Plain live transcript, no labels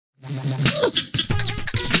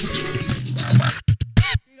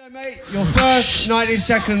Mate, your first 90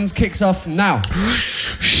 seconds kicks off now.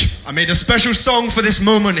 I made a special song for this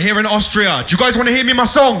moment here in Austria. Do you guys want to hear me my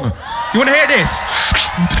song? You want to hear this?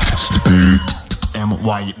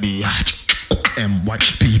 MYB,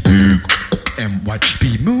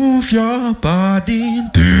 MYB, move your body.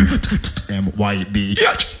 MYB,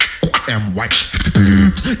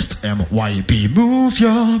 MYB, move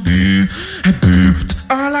your boot.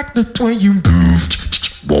 I like the way you move.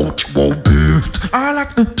 I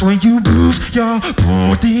like the way you move your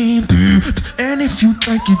body, and if you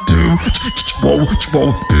like it,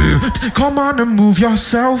 come on and move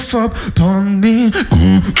yourself up on me.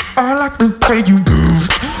 I like the way you move.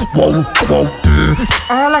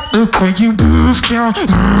 I like the way you move, yeah.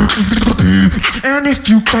 And if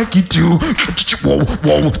you like it,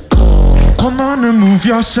 come on and move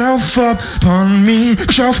yourself up on me.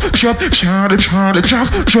 Shove, shove, shove, shove,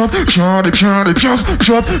 shove, shove, shove, shove, shove,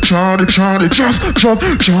 shove, shove, shove, shove, shove, shove,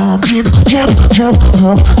 jump, jump, jump,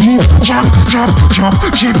 jump, jump, jump, jump,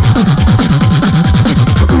 jump.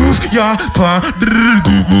 Move your body.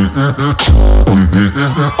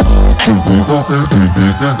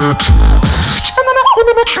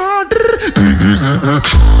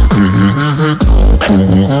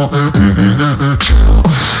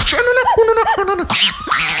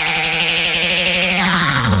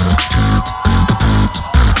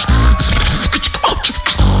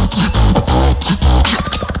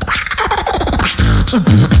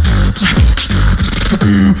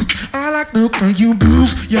 I like the way you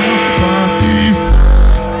move your body.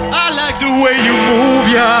 I like the way you move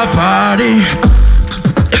your body.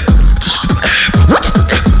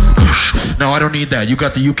 No, I don't need that. You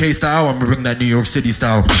got the UK style, I'm gonna bring that New York City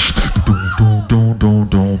style.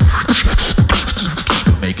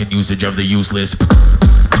 Making usage of the useless.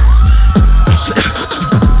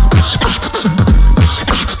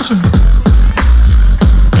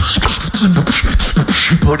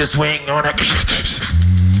 Put a swing on it.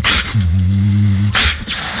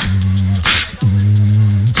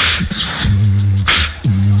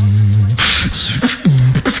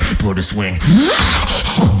 Put a swing.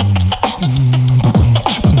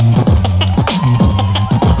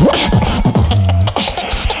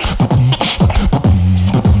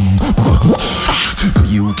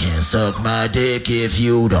 You can suck my dick if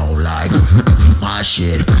you don't like my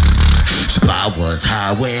shit. I was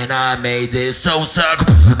high when I made this, so suck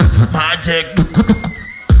my dick.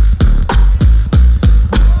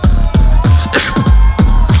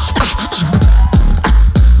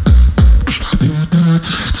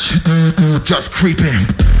 Just creeping.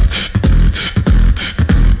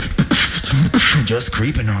 Just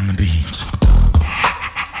creeping on the beat.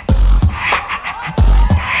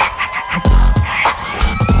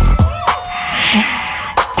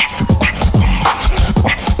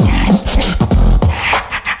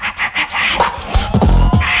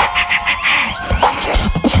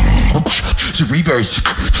 Reverse.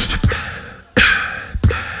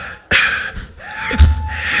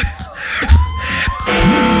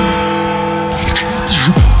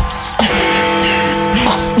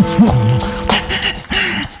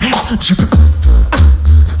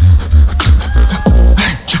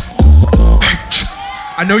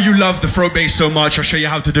 I know you love the throat bass so much, I'll show you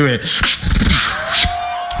how to do it.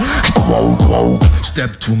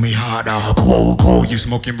 Step to me harder. You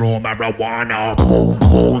smoking raw marijuana.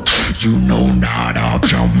 You know not a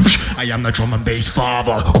jump. I am the drum and bass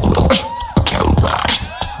father.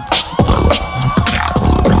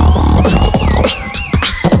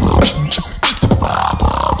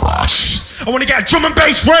 I want to get a drum and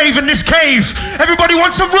bass rave in this cave. Everybody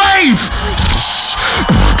wants some rave.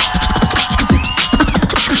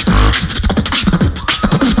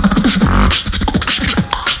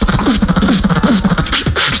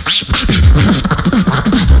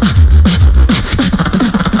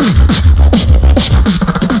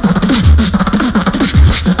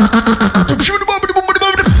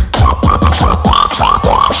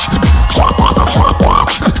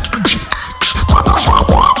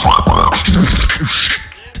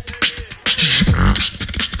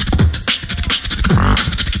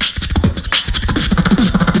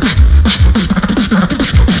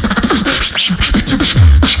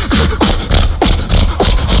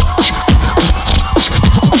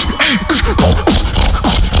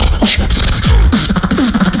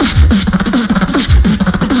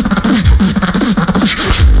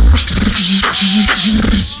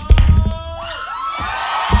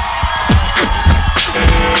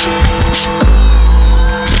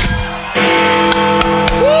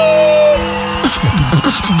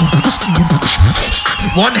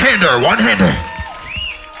 One-hander.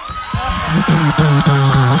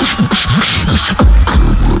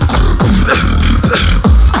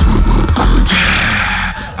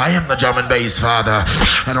 I am the drum and bass father.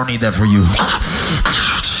 I don't need that for you.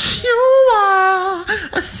 You are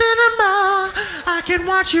a cinema. I can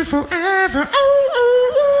watch you forever.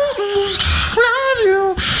 Love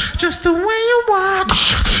you just the way you walk.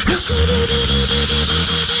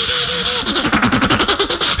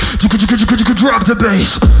 Drop the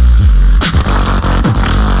bass.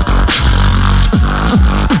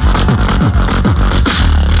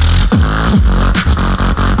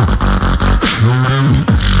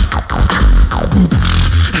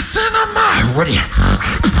 Cinema, ready.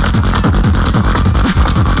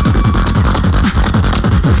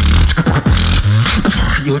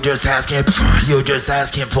 You just asking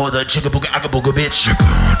for the chicka booga aga booga bitch.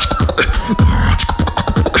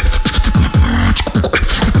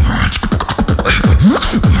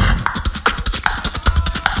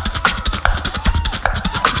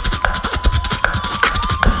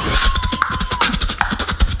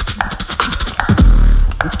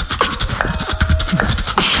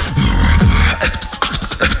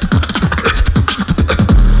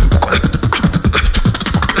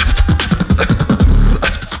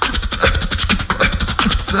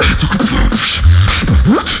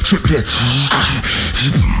 Triplets.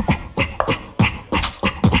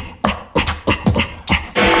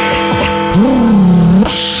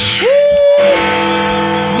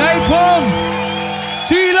 NaPoM,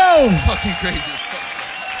 dlow. Fucking crazy as fuck.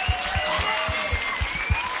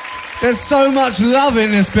 There's so much love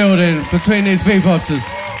in this building between these beatboxers.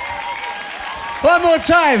 One more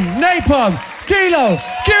time, NaPoM, dlow,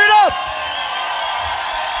 give it up!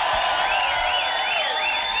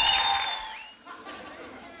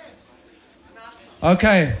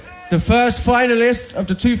 Okay, the first finalist of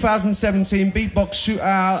the 2017 Beatbox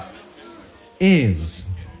Shootout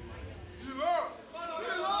is...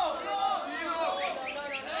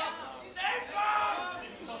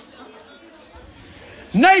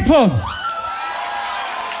 NaPoM!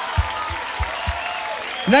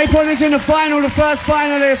 NaPoM is in the final, the first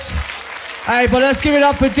finalist. Hey, but let's give it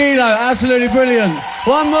up for dlow, absolutely brilliant.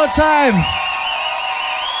 One more time.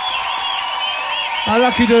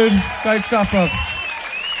 Lucky dude, great stuff, bro.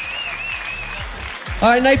 All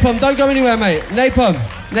right, NaPoM, don't go anywhere, mate. NaPoM,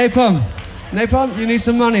 you need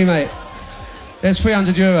some money, mate. There's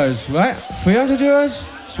 300 euros, right? 300 euros?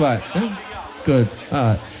 That's right. Yeah? Good,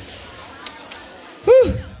 all right.